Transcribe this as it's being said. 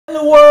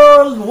Hello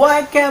world,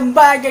 welcome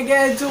back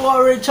again to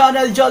our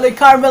channel Jolly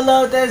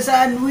Carmelotes,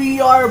 and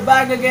we are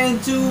back again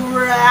to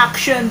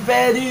reaction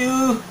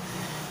video.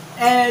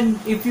 And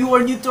if you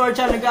are new to our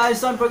channel,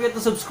 guys, don't forget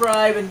to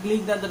subscribe and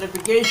click that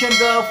notification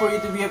bell for you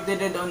to be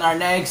updated on our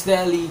next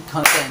daily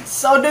content.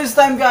 So this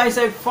time, guys,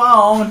 I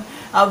found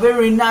a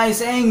very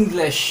nice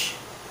English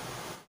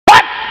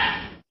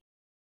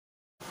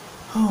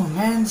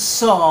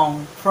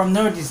song from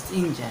Northeast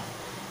India,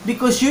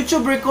 because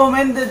YouTube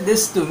recommended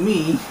this to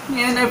me,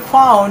 and I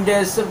found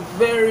there's a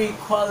very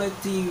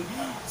quality,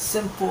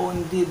 simple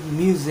indeed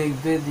music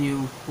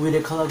video with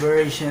a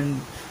collaboration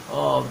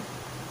of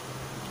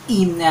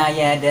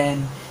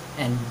Yaden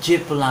and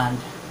Jipland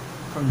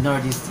from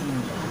Northeast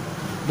India.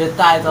 The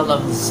title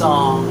of the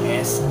song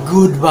is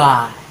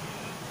Goodbye.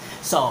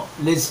 So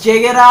let's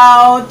check it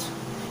out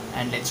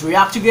and let's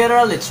react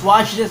together. Let's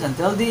watch this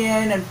until the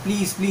end, and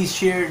please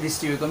share this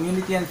to your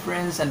community and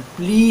friends, and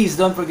please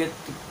don't forget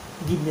to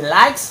give me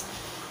likes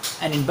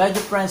and invite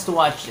your friends to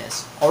watch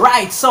this.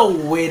 Alright, so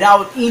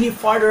without any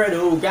further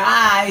ado,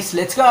 guys,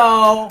 let's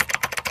go!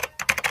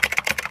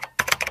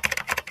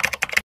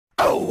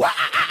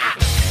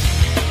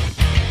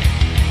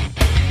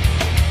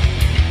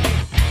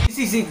 This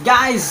is it,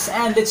 guys,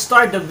 and let's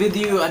start the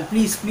video, and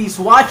please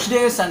watch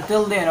this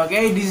until then,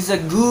 okay? This is a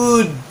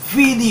good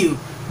video,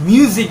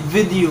 music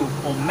video,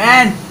 oh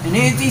man, and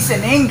it is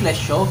in English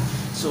show,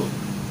 so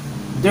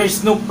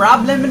there's no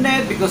problem in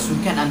it because we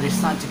can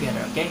understand together,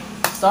 okay?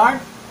 Start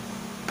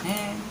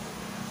and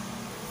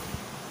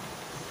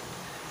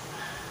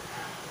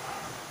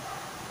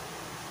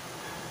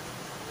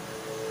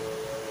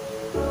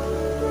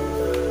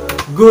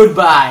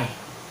Goodbye,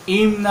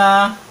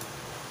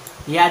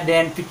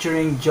 Yaden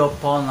featuring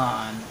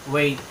Johlo.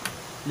 Wait,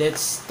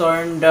 let's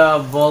turn the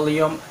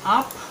volume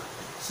up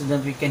so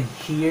that we can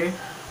hear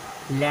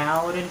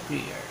loud and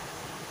clear.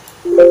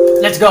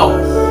 Let's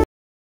go!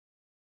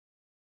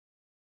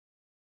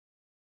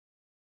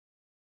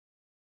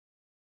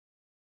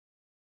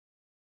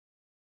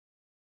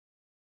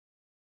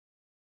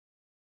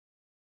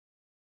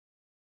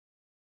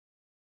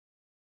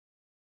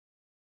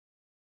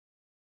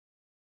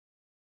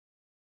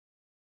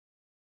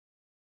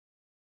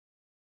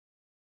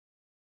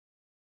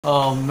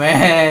 Oh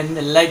man,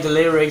 I like the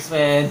lyrics,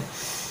 man.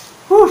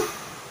 Whew.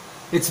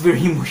 It's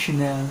very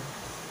emotional.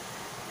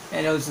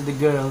 And also the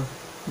girl,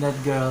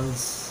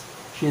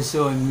 she's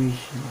so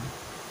emotional.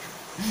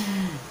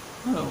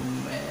 Oh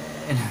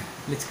man,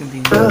 let's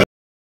continue.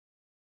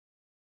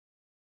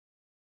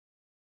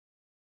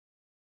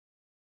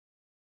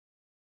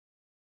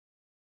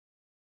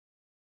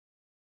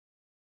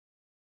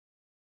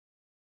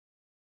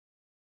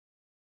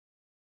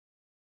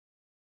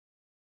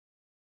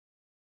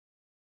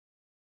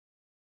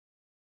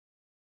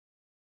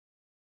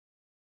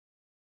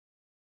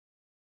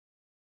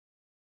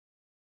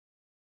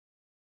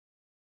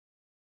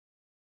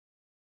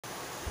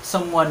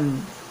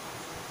 Someone,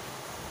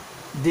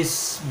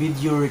 this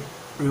video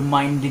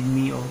reminded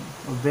me of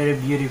a very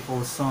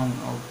beautiful song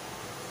of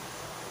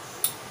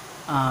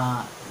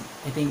I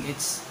think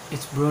it's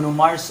Bruno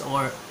Mars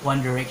or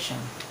One Direction.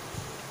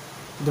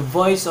 The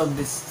voice of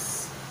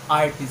this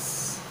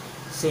artist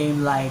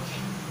same like,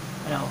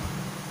 you know,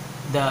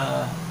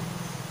 the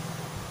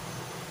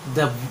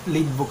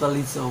lead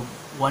vocalist of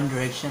One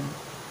Direction.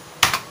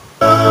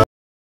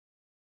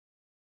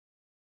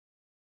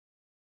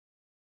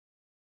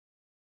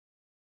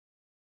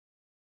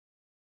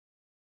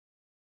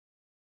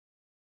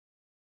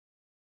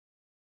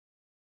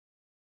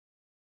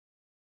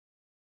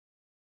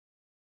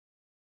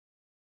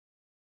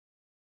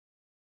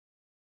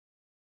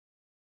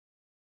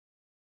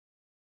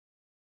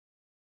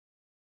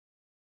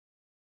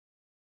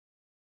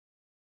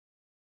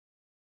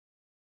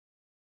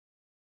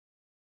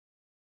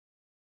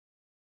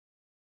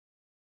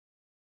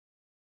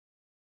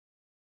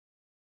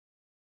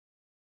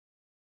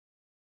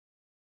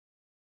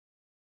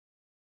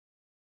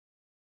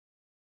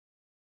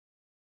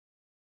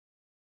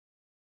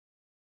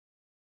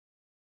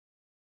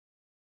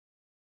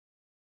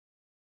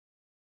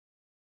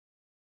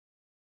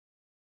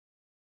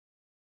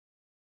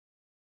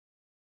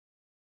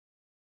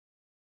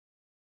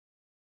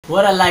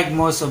 What I like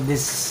most of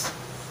this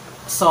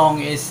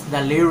song is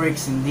the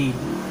lyrics indeed.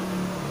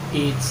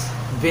 It's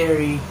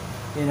very,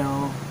 you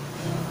know,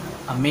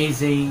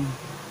 amazing,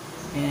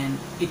 and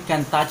it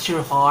can touch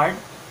your heart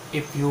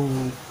if you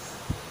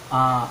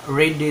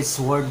read this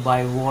word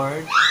by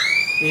word.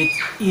 It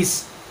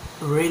is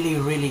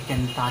really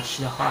can touch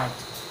the heart.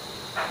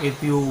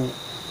 If you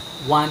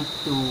want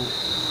to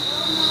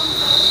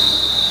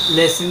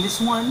listen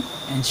this one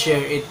and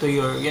share it to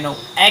your, you know,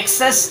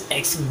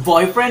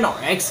 ex-boyfriend or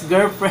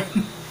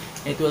ex-girlfriend,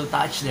 it will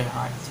touch their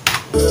heart.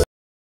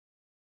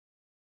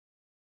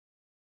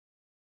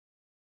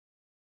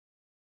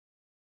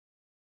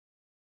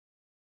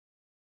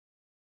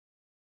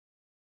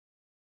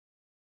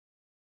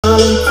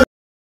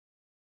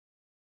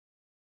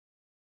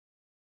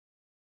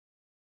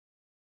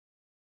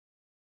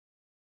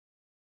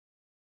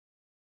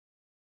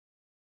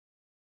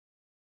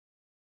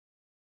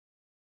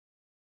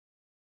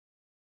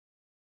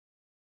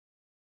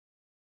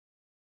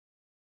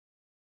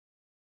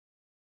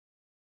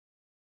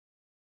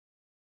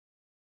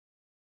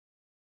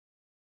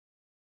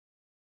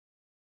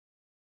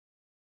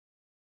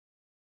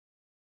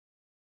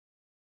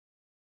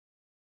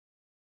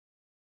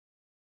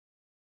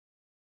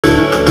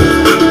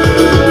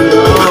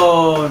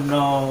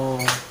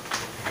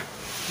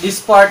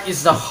 part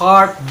is the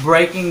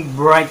heartbreaking,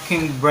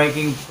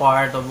 breaking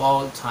part of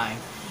all time.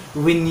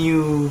 When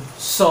you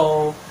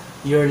saw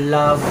your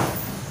love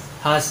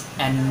has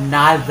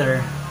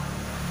another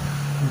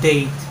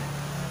date,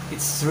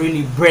 it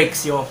really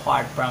breaks your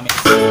heart, promise.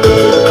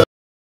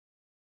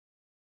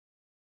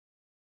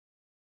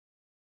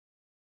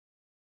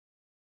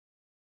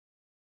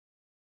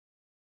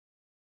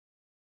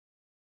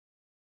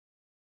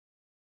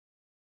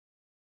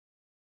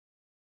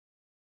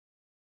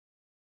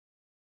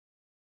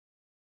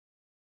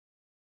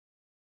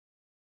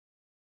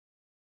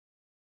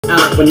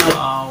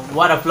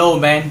 What a flow,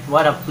 man.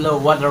 What a flow.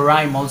 What a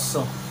rhyme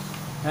also.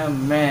 Oh,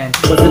 man.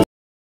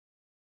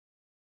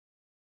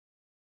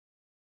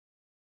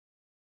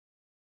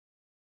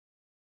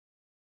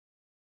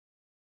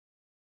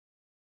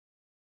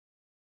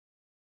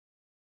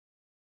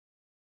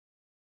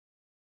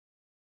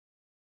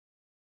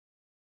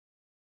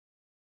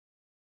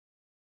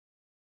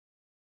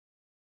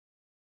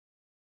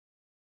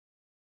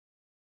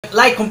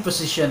 Like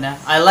composition,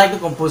 I like the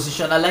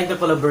composition. I like the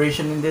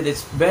collaboration in it.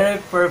 It's very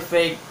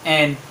perfect,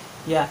 and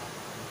yeah,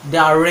 the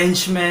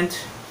arrangement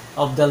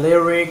of the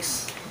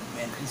lyrics,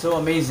 man, it's so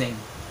amazing.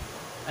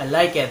 I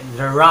like it.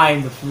 The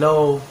rhyme, the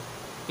flow,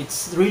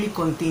 it's really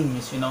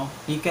continuous. You know,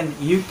 you can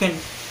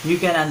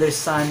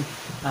understand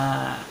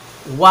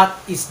what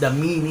is the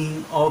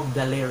meaning of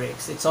the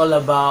lyrics. It's all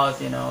about,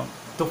 you know,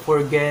 to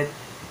forget,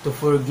 to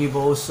forgive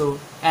also,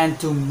 and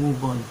to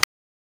move on.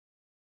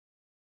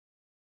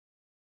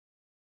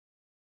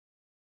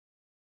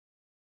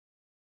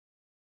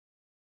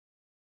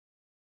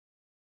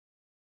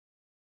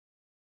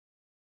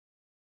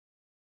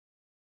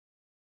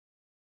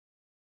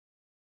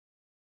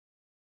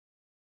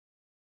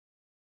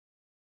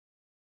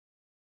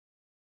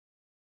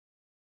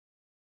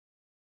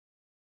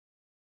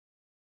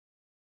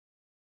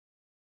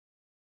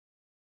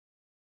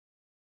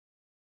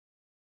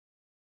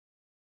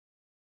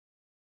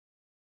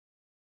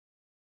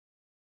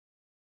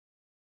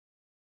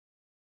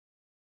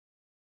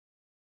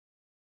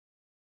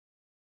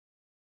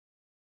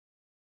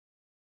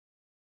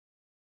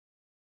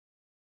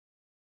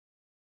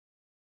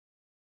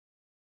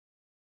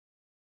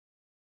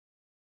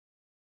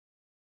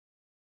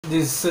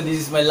 This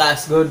is my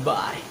last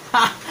goodbye.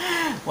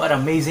 What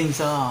amazing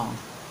song,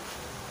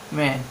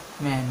 man,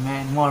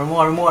 man.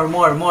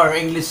 More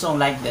English song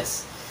like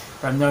this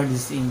from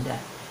Northeast India.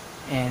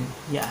 And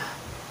yeah,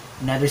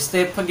 another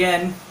step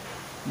again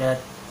that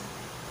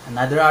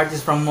another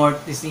artist from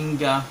Northeast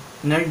India,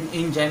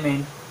 India, I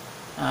mean,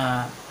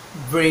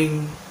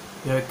 bring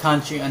your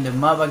country on the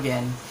map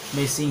again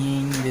by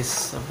singing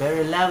this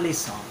very lovely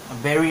song,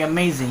 very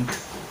amazing,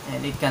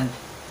 and it can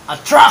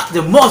attract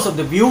the most of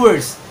the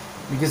viewers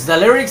because the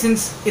lyrics in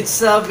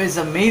itself is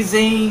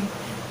amazing.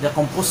 The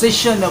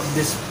composition of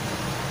this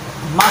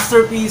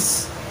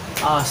masterpiece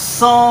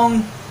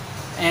song,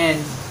 and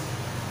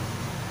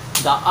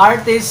the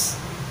artists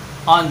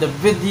on the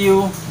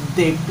video,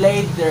 they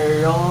played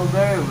their role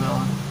very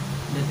well,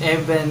 that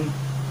even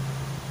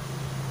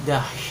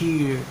the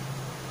ear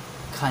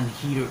can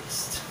hear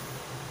it.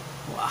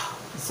 Wow,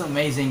 it's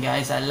amazing,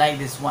 guys. I like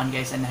this one,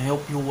 guys, and I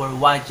hope you will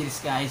watch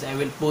this, guys. I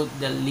will put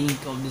the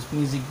link of this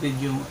music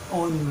video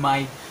on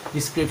my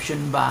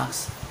description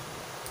box.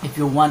 If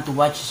you want to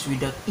watch this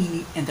without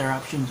any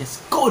interruption,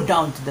 just go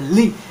down to the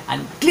link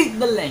and click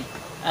the link.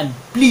 And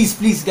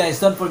please, guys,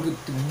 don't forget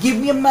to give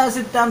me a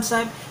massive thumbs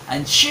up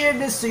and share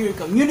this to your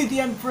community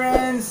and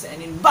friends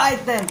and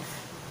invite them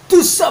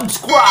to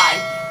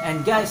subscribe.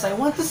 And guys, I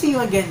want to see you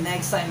again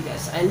next time,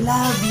 guys. I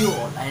love you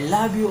all. I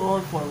love you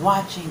all for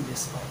watching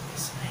this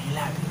podcast. I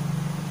love you.